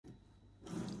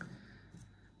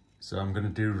So I'm going to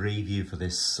do a review for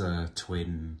this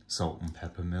twin salt and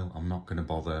pepper mill. I'm not going to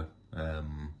bother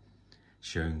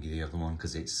showing you the other one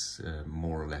because it's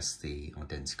more or less the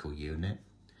identical unit.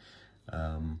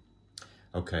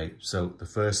 Okay, so the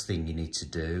first thing you need to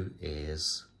do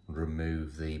is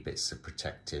remove the bits of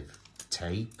protective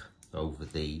tape over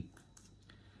the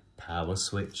power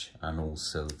switch and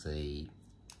also the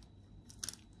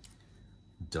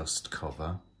dust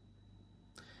cover.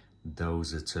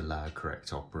 Those are to allow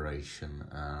correct operation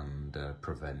and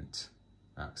prevent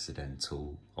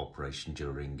accidental operation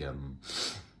during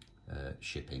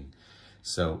shipping.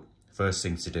 So first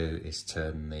thing to do is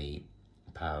turn the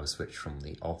power switch from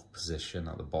the off position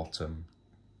at the bottom,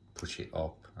 push it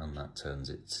up, and that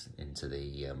turns it into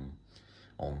the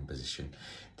on position.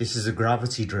 This is a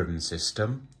gravity driven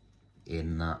system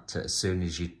in that as soon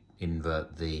as you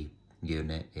invert the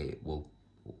unit it will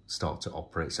start to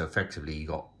operate. So effectively you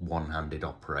got one-handed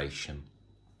operation.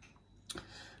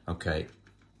 Okay,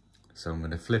 so I'm going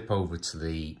to flip over to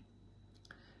the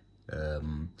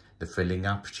filling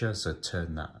aperture, so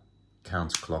turn that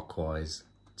counterclockwise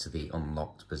to the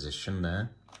unlocked position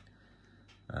there,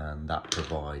 and that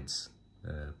provides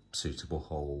a suitable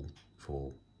hole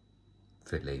for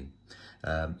filling.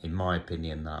 In my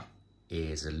opinion that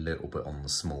is a little bit on the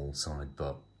small side,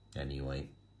 but anyway,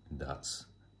 that's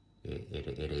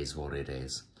it is what it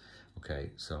is. Okay,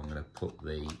 so I'm going to put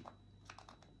the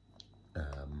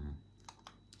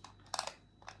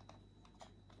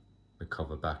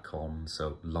cover back on,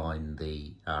 so line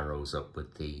the arrows up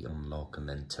with the unlock and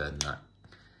then turn that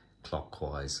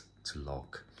clockwise to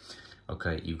lock.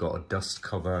 Okay, you've got a dust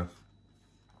cover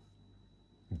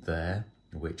there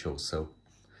which also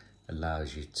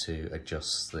allows you to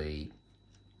adjust the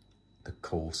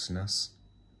coarseness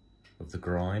of the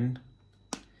grind,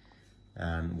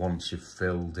 and once you've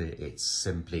filled it, it's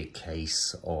simply a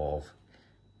case of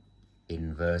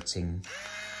inverting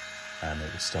and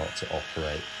it will start to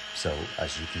operate. So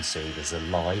as you can see, there's a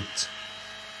light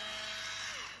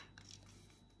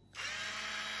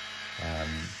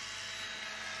and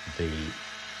the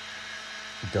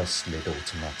dust lid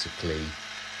automatically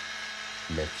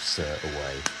lifts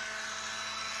away.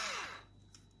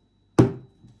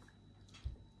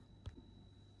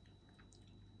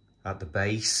 At the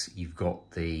base, you've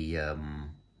got the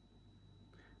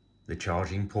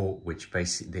charging port, which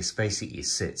basically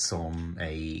sits on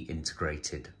a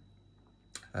integrated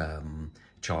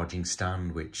charging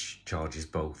stand, which charges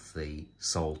both the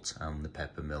salt and the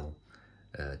pepper mill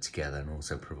together, and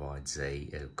also provides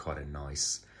quite a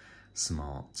nice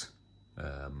smart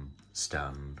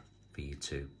stand for you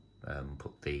to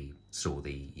store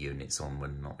the units on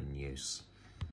when not in use.